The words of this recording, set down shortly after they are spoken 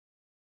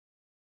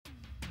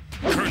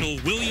Colonel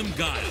William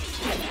Guile.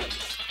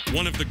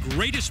 One of the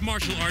greatest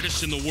martial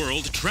artists in the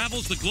world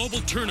travels the global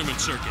tournament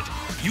circuit,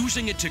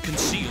 using it to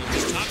conceal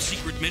his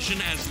top-secret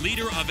mission as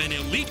leader of an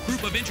elite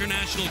group of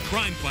international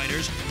crime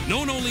fighters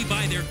known only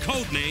by their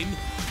code name,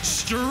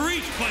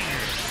 Street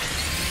Fighter.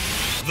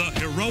 The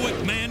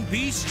heroic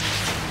man-beast,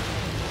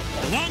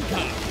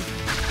 Blanca,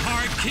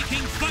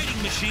 hard-kicking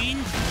fighting machine,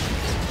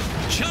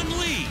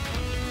 Chun-Li.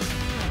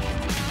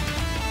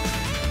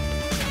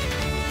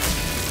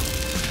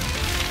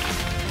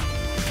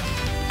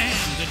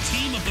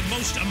 Team of the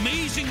most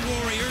amazing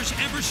warriors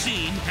ever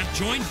seen have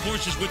joined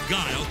forces with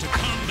Guile to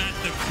combat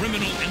the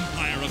criminal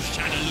empire of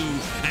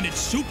Shadaloo and its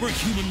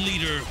superhuman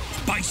leader,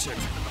 Bison.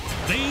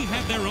 They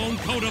have their own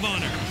code of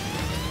honor,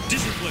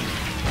 discipline,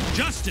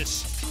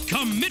 justice,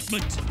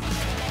 commitment,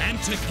 and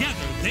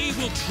together they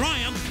will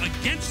triumph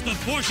against the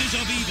forces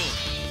of evil.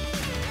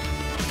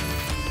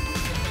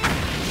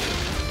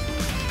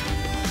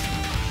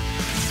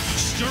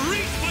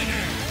 Street Fighter!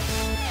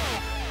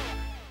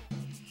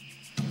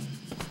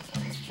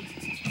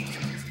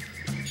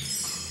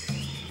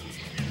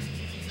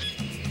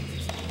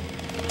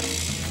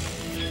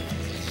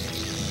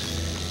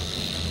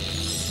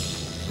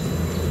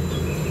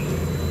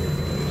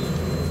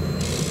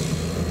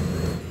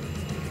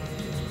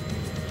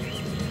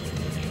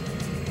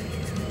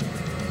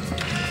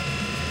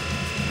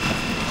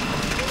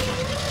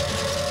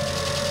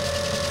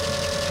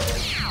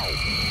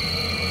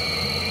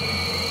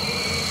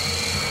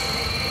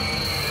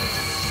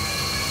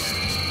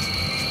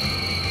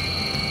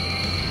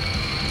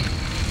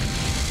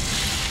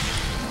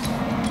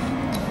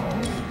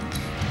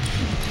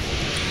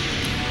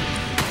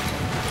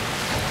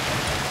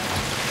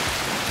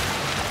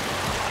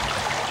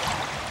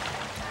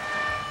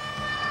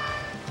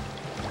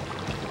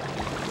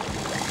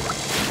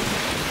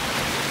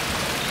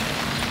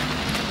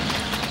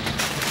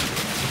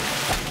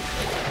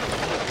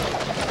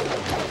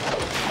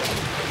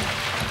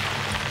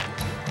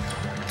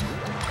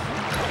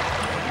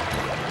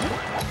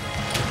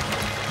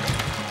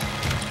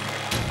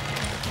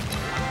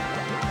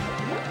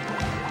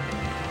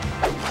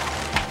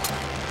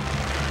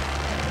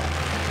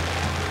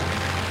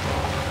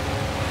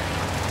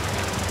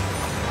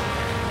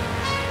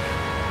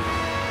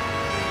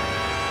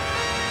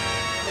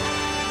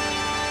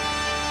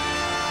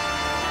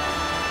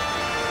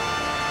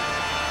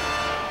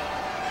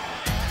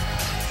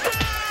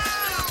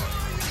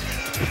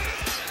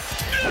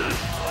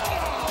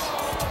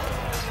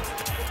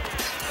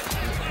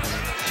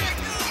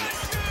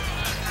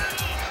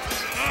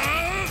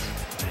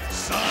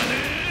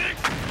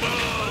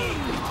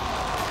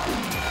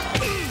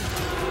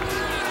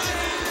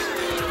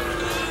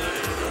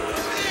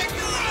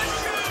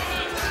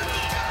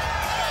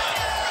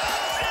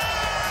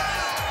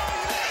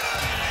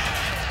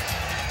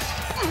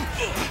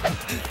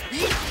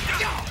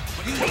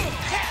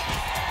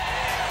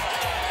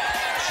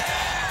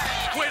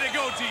 Way to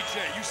go,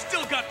 DJ. You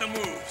still got the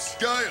moves.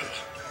 Guile,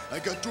 I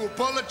got to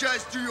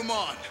apologize to you,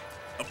 man.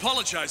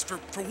 Apologize for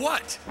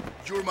what?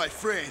 You're my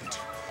friend,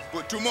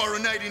 but tomorrow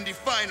night in the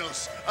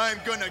finals, I'm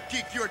gonna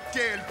kick your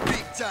tail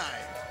big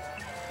time.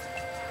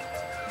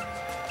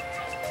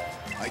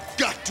 I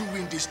got to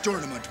win this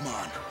tournament,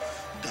 man.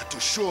 Got to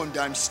show him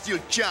that I'm still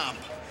champ.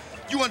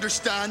 You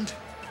understand?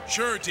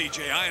 Sure,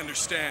 DJ, I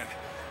understand.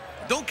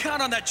 Don't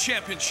count on that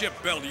championship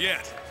belt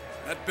yet.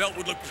 That belt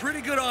would look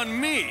pretty good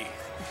on me.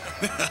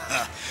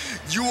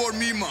 You or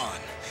me, man.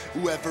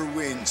 Whoever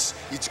wins,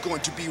 it's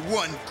going to be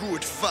one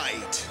good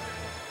fight.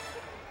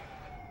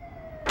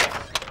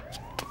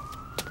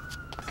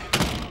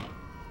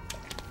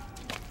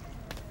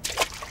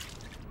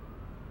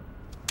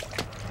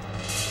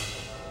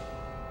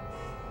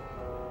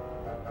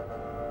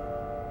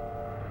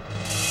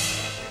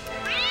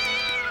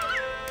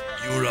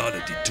 You're out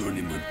of the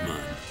tournament,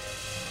 man.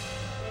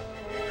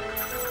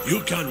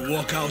 You can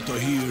walk out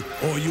of here,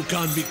 or you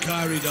can be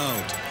carried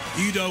out.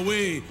 Either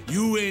way,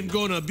 you ain't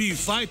gonna be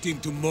fighting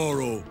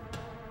tomorrow.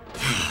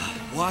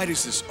 Why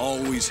does this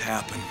always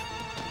happen?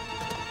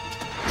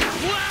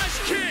 Flash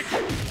kick!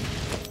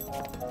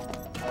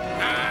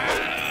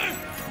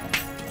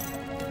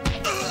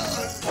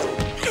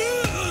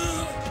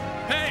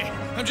 Hey,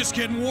 I'm just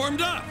getting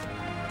warmed up.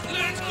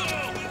 Let's go!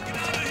 Let's get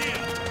out of here!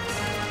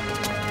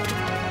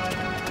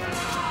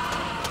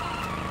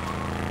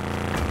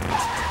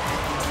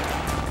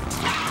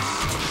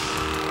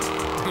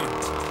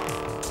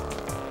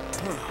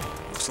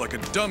 Looks like a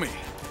dummy.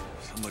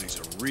 Somebody's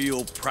a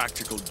real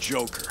practical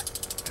joker,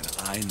 and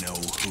I know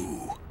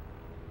who.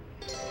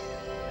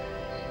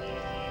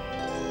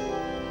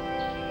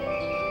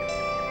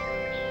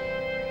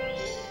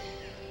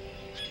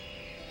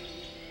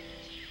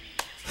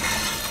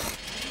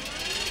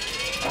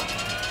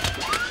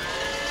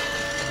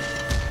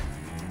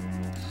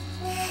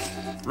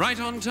 Right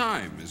on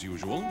time, as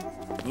usual.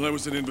 Well, that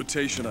was an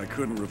invitation I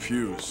couldn't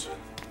refuse.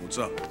 What's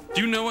up?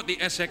 Do you know what the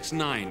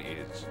SX9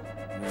 is?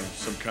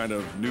 Some kind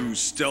of new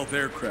stealth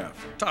aircraft.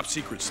 Top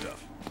secret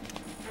stuff.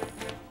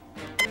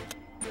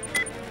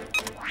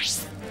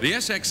 The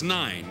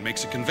SX-9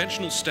 makes a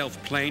conventional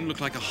stealth plane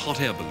look like a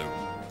hot air balloon.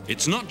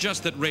 It's not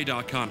just that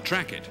radar can't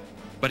track it,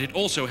 but it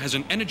also has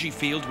an energy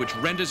field which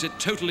renders it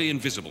totally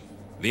invisible.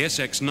 The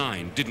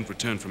SX-9 didn't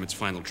return from its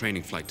final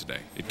training flight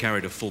today. It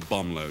carried a full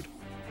bomb load.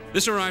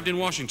 This arrived in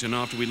Washington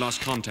after we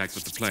lost contact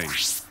with the plane.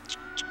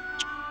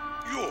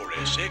 Your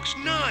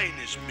SX-9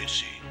 is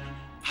missing.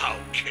 How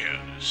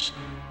careless.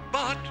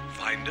 But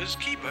finders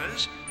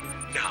keepers.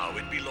 Now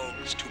it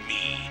belongs to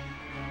me.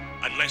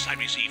 Unless I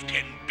receive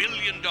 $10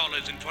 billion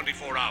in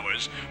 24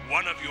 hours,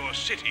 one of your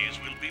cities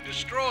will be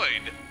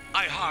destroyed.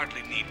 I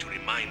hardly need to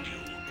remind you.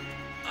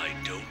 I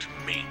don't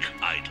make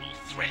idle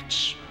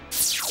threats.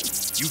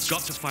 You've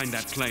got to find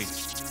that plane.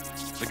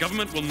 The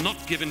government will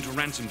not give in to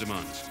ransom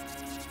demands.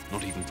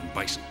 Not even from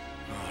Bison.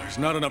 Oh, there's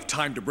not enough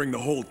time to bring the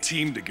whole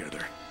team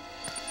together.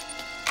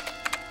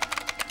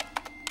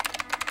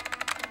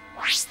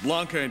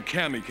 Blanca and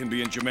Cammy can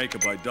be in Jamaica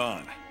by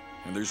dawn.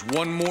 And there's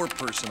one more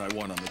person I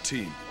want on the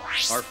team.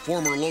 Our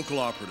former local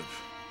operative,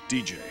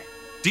 DJ.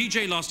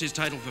 DJ lost his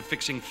title for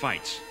fixing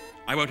fights.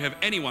 I won't have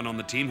anyone on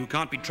the team who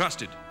can't be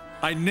trusted.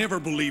 I never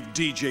believed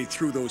DJ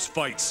threw those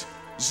fights.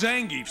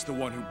 Zangief's the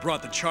one who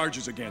brought the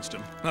charges against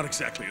him. Not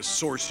exactly a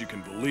source you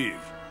can believe.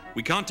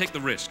 We can't take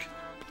the risk.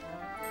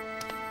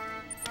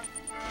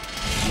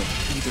 Look,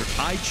 either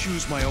I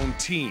choose my own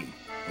team,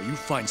 or you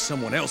find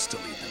someone else to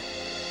lead them.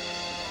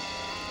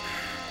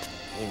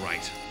 All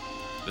right.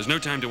 There's no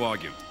time to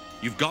argue.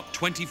 You've got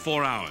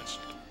 24 hours.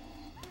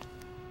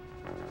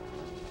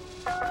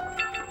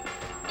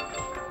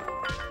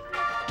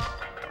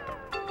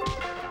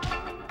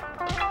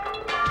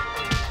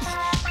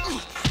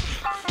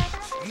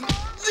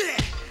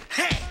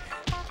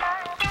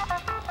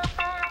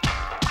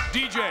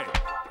 DJ,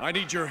 I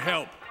need your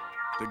help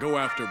to go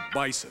after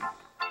Bison.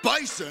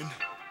 Bison?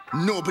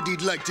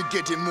 Nobody'd like to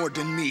get him more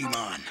than me,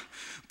 man.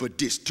 But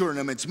this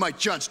tournament's my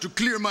chance to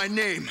clear my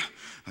name.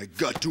 I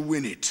got to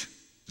win it.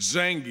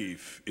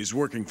 Zangief is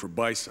working for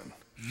Bison.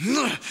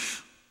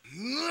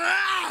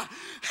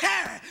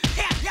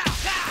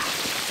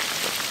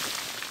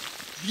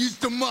 He's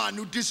the man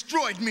who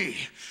destroyed me.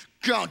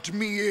 Count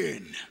me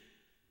in.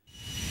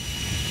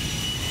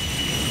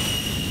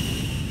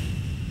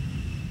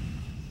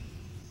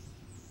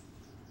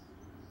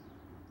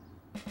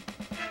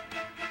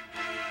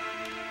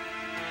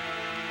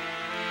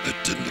 I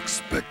didn't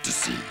expect to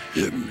see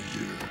him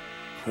here.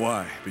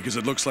 Why? Because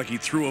it looks like he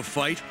threw a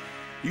fight?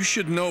 You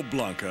should know,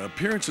 Blanca.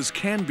 Appearances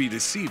can be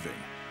deceiving.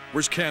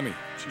 Where's Cammy?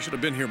 She should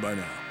have been here by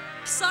now.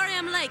 Sorry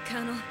I'm late,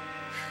 Colonel.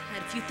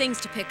 Had a few things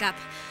to pick up.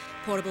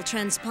 Portable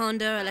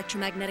transponder,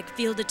 electromagnetic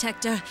field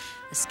detector,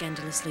 a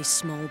scandalously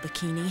small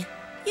bikini.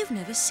 You've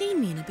never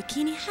seen me in a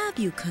bikini, have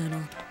you,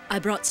 Colonel? I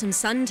brought some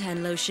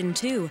suntan lotion,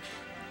 too.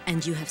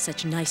 And you have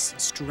such nice,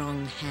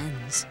 strong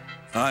hands.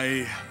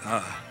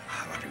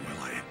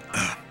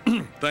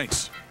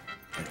 Thanks,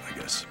 I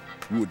guess.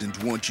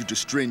 Wouldn't want you to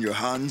strain your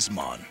hands,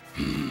 man.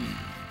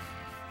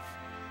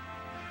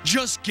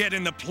 Just get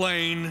in the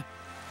plane.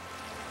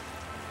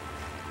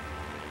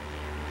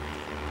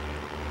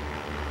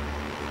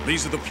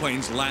 These are the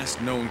plane's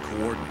last known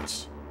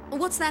coordinates.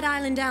 What's that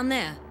island down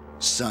there?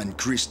 San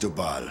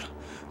Cristobal,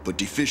 but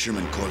the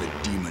fishermen call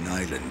it Demon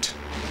Island.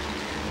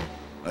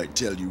 I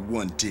tell you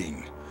one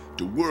thing,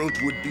 the world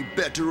would be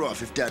better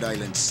off if that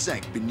island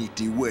sank beneath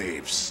the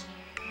waves.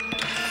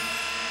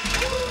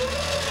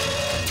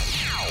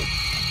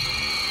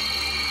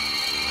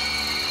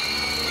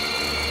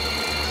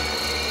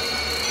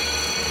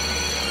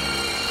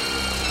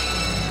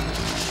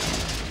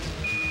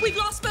 We've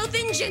lost both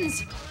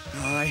engines!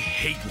 I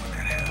hate when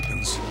that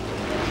happens.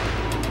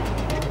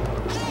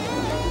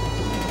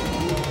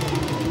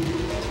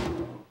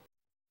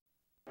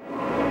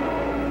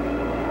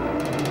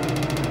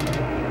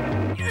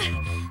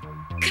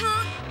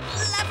 Can't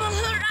level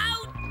her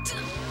out!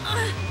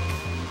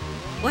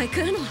 Why,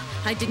 Colonel,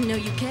 I didn't know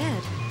you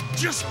cared.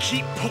 Just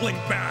keep pulling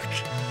back.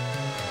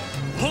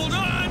 Hold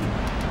on!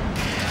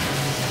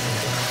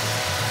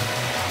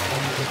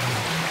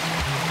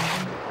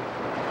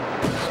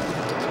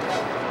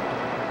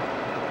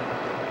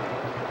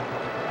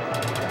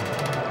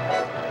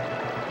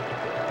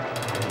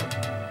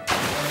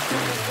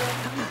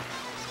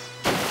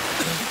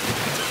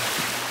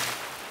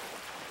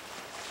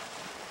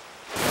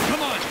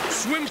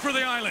 Swim for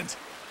the island!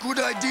 Good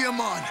idea,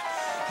 man.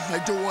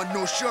 I don't want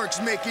no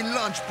sharks making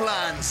launch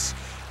plans.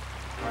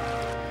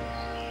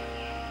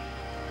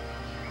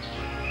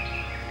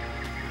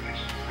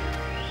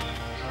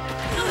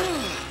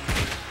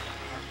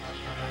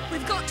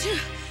 We've got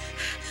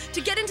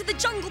to get into the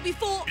jungle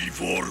before...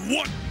 Before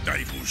what,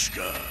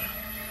 Daivushka?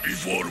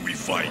 Before we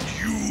find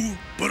you,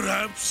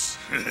 perhaps?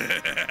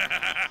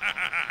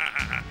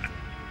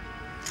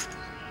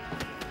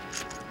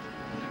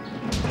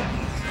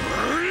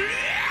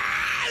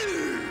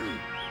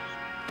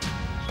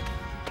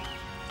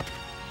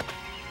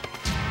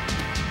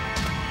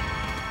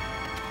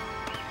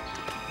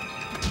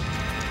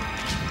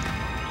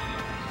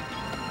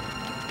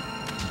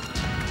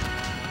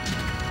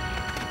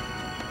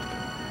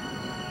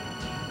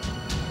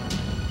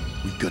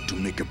 got to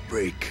make a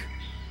break.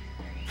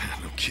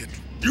 No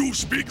kidding. You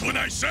speak when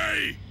I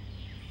say!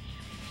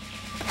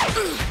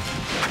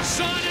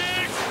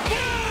 Sonic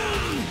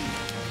Boom!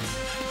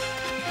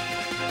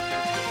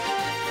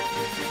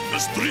 The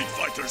Street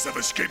Fighters have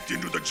escaped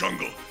into the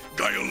jungle.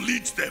 Guile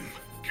leads them.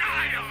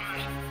 Guile!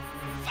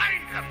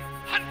 Find them!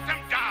 Hunt them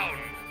down!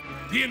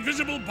 The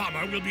invisible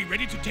bomber will be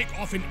ready to take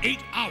off in 8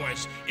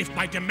 hours if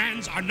my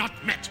demands are not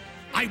met.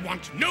 I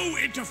want no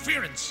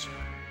interference.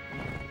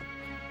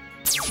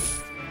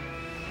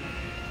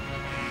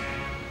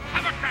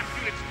 Hovercraft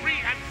units 3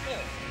 and 4.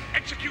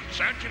 Execute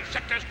search in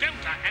sectors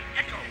Delta and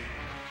Echo.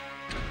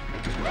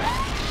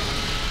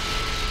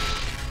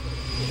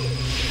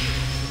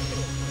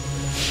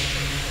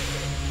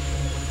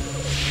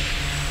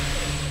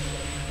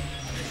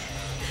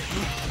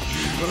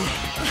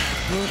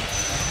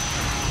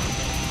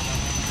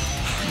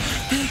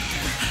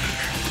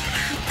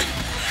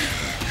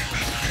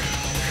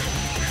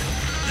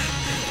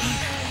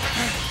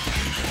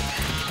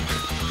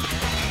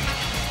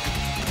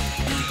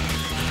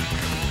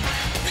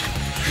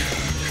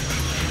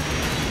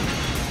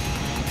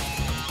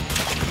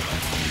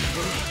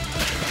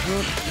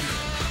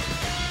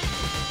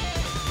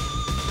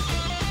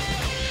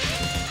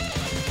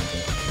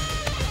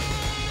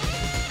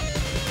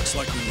 Looks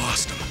like we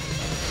lost him.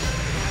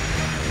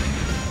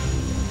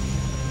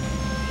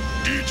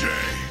 DJ,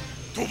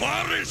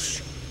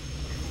 Tovarish!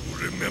 You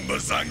remember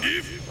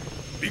Zangief?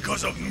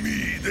 Because of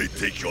me, they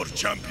take your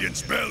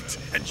champion's belt,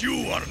 and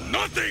you are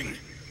nothing!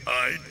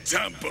 I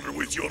tamper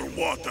with your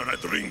water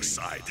at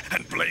ringside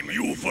and blame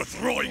you for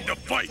throwing the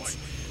fight.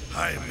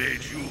 I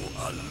made you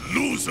a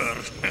loser.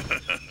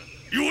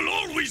 You will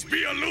always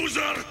be a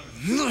loser!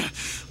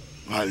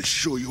 I'll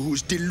show you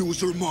who's the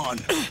loser, man.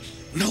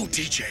 No,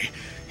 DJ.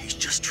 He's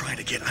just trying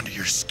to get under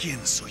your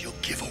skin so you'll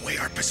give away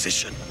our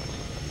position.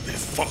 The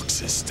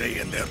foxes stay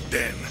in their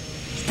den.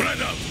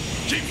 Spread out!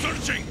 Keep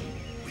searching!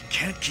 We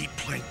can't keep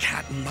playing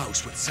cat and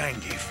mouse with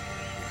Zangief.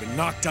 We've been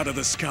knocked out of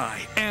the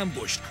sky,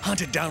 ambushed,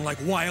 hunted down like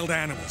wild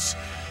animals.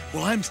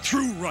 Well, I'm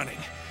through running.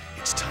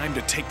 It's time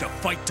to take the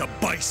fight to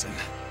Bison.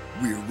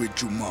 We're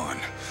with you, man.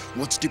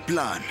 What's the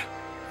plan?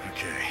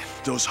 Okay,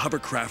 those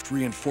hovercraft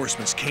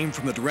reinforcements came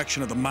from the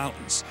direction of the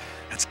mountains.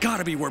 That's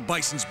gotta be where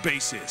Bison's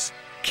base is.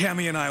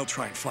 Cammy and I'll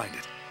try and find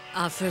it.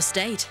 Our first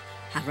date.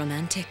 How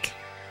romantic.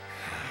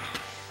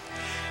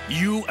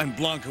 You and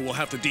Blanca will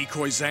have to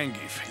decoy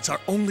Zangief. It's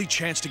our only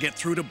chance to get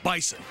through to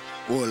Bison.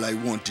 All I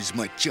want is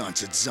my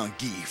chance at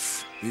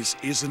Zangief. This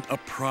isn't a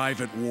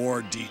private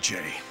war,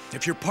 DJ.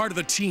 If you're part of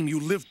the team, you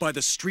live by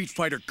the Street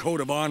Fighter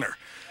Code of Honor.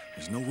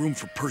 There's no room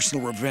for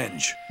personal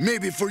revenge.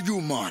 Maybe for you,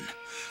 man.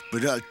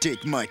 But I'll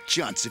take my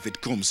chance if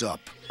it comes up.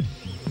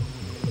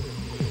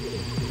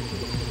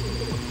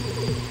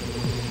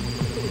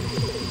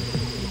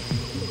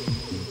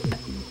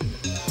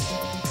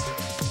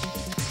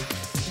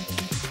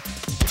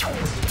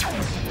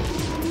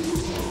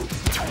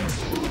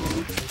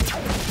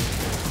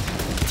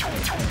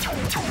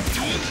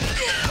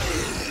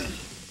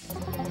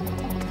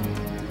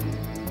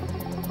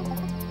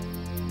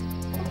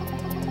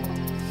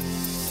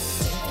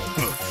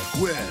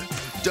 Well,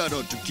 that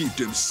ought to keep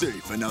them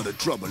safe and out of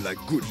trouble like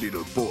good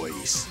little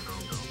boys.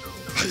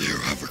 I hear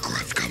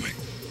hovercraft coming.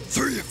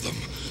 3 of them.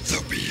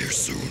 They'll be here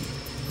soon.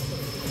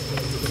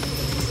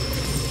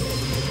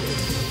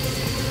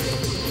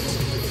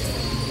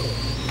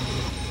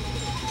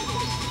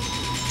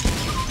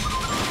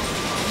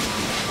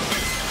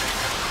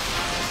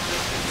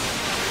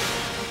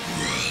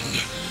 Run,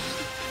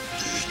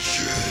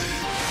 DJ.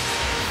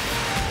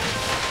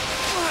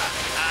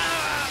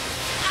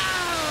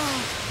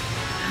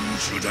 You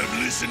should have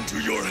listened to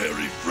your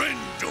hairy friend,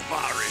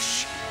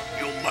 Tovarish.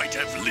 You might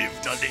have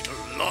lived a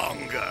little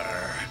longer.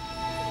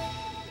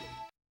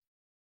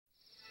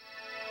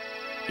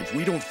 If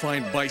we don't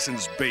find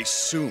Bison's base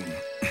soon,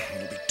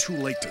 it'll be too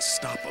late to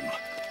stop him.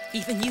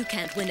 Even you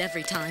can't win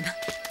every time,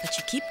 but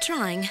you keep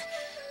trying.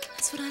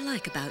 That's what I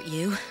like about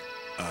you.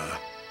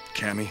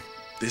 Cammy,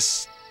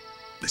 this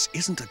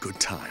isn't a good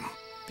time.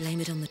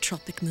 Blame it on the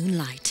tropic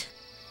moonlight.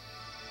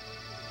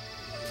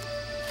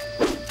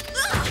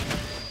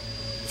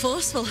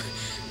 Forceful.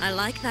 I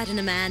like that in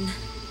a man.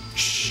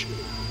 Shh.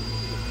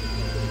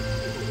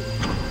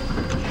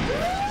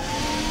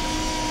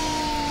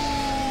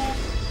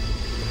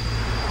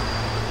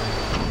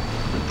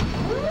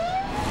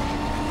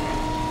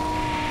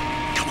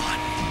 Come on.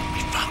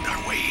 We found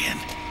our way in.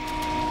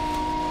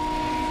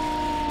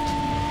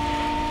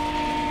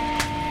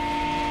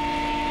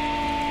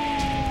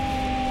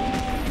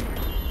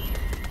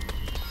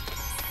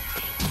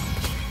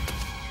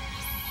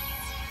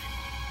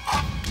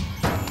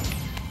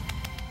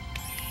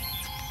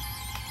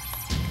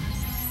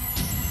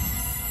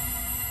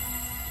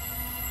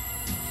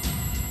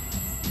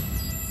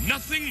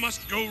 Nothing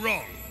must go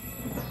wrong.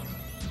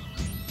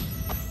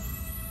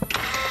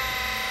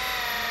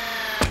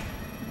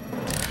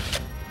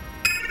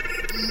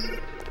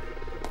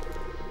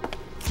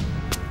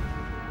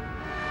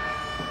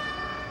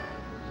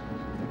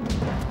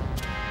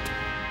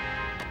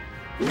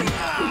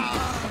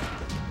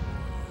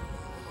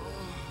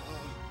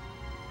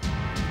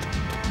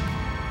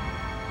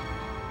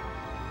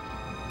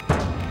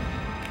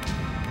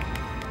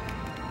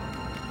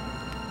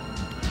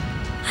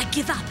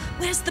 give up.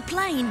 Where's the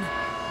plane?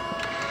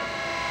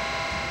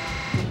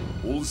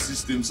 All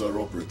systems are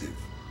operative.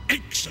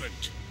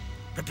 Excellent.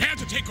 Prepare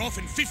to take off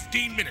in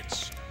 15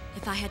 minutes.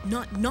 If I had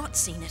not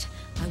seen it,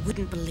 I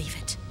wouldn't believe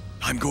it.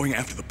 I'm going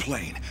after the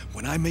plane.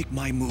 When I make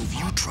my move,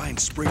 you try and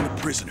spring the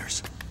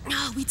prisoners.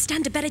 Oh, we'd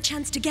stand a better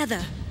chance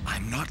together.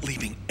 I'm not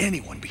leaving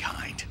anyone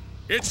behind.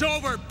 It's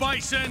over,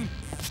 Bison!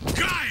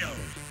 Guile!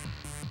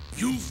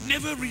 You've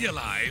never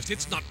realized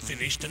it's not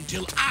finished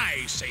until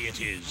I say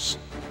it is.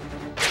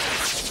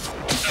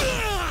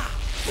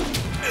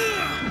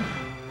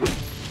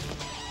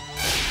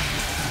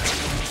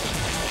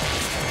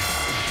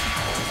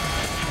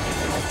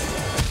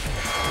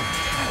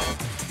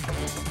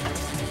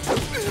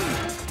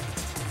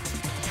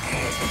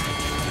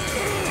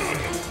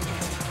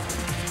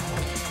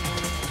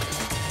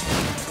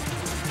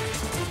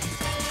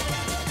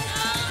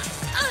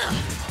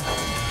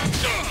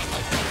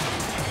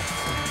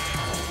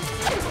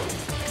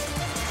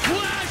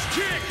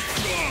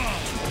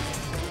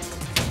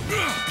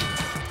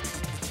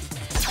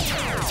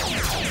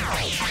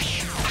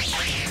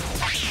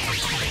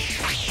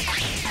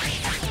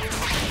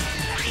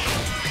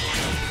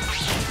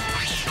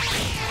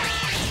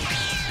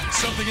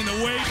 Something in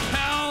the way,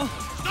 pal?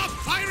 Stop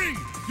firing!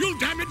 You'll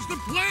damage the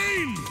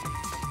plane!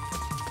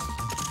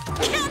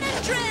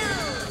 Cannon drill!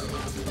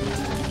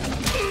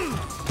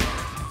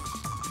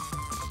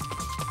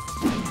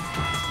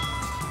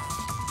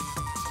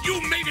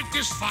 You made it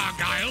this far,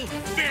 Guile.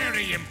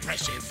 Very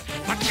impressive.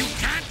 But you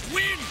can't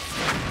win!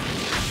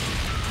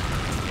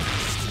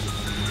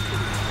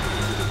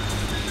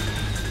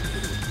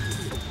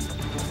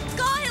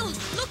 Guile,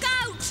 look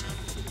out!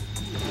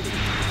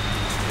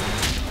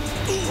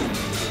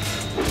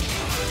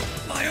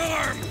 My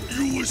arm!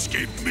 You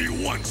escaped me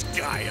once,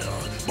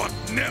 Guile, but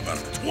never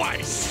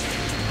twice.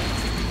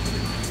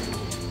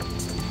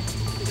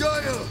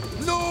 Guile,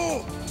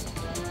 no!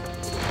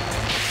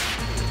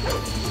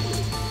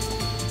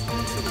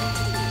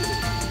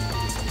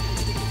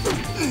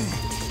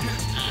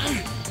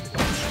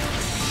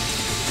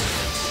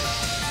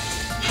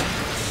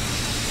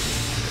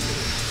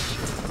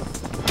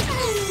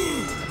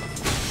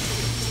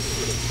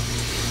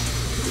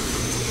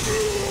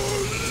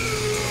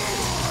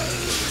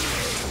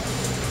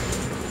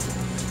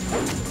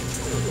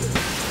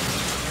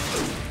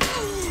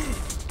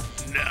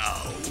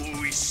 Now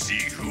we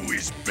see who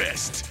is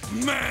best,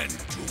 man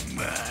to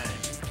man.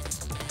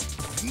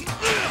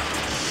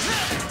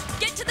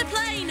 Get to the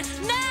plane,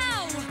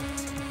 now!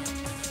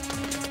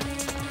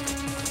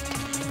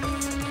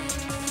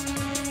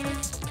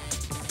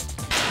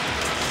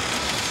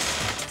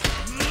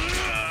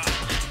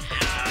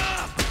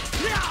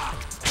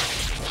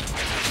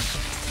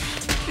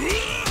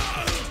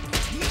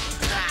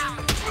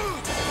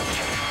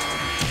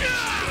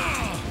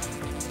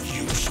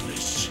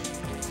 Useless.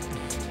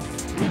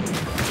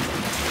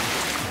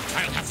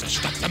 I'll have to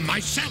stop them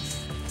myself.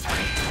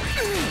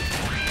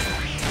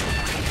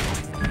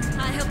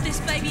 I hope this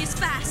baby is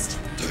fast.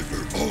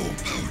 Divert all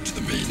power to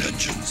the main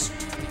engines.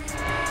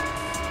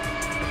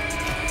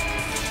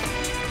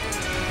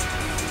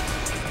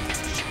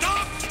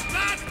 Stop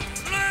that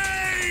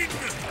plane!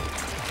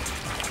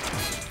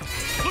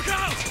 Look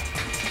out!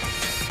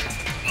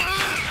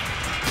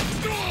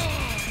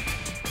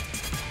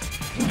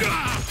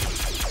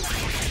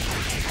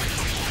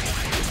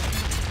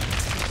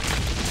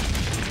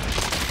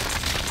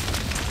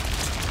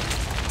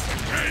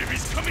 Dave,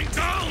 he's coming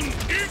down!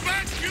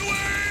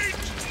 Evacuate!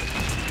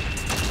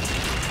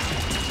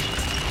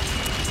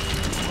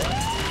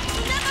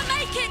 Never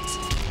make it!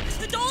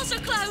 The doors are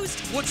closed!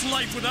 What's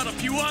life without a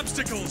few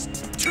obstacles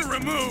to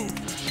remove?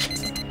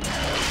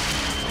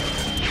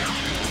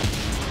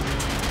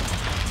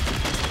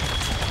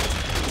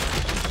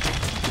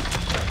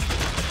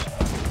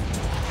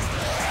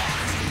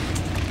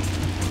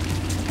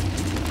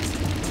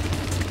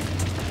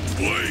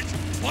 Wait!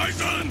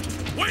 Bison!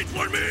 Wait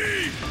for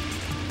me!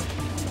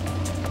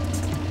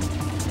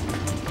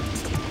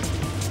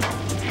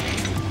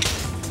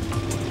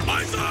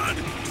 Bison!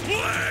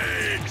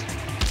 Wait!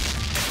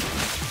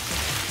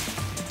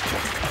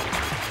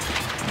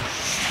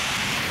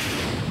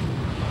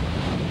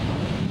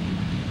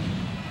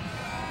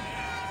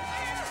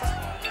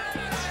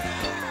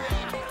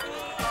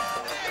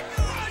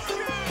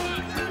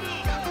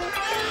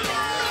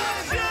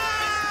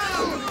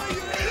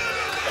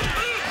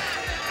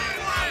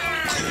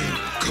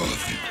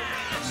 Coffee.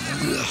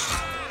 Ugh.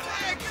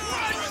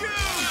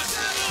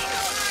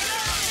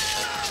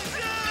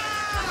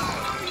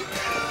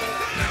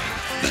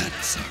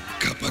 That's a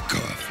cup of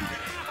coffee.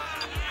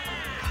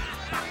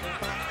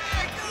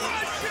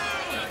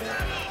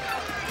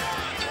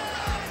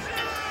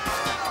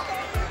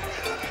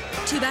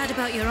 Too bad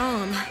about your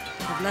arm.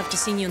 I'd love to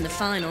see you in the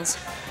finals.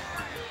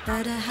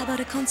 But how about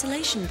a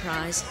consolation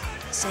prize?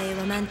 Say a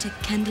romantic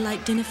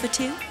candlelight dinner for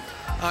two?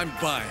 I'm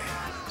buying.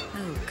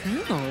 Oh,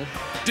 Colonel.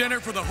 Dinner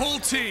for the whole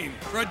team,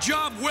 for a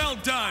job well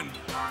done.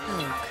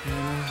 Oh,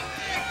 Colonel.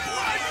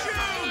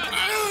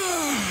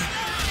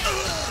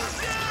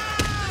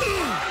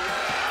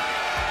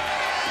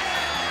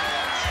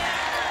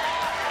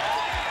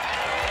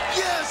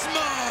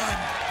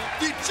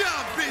 The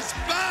job is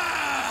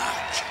back!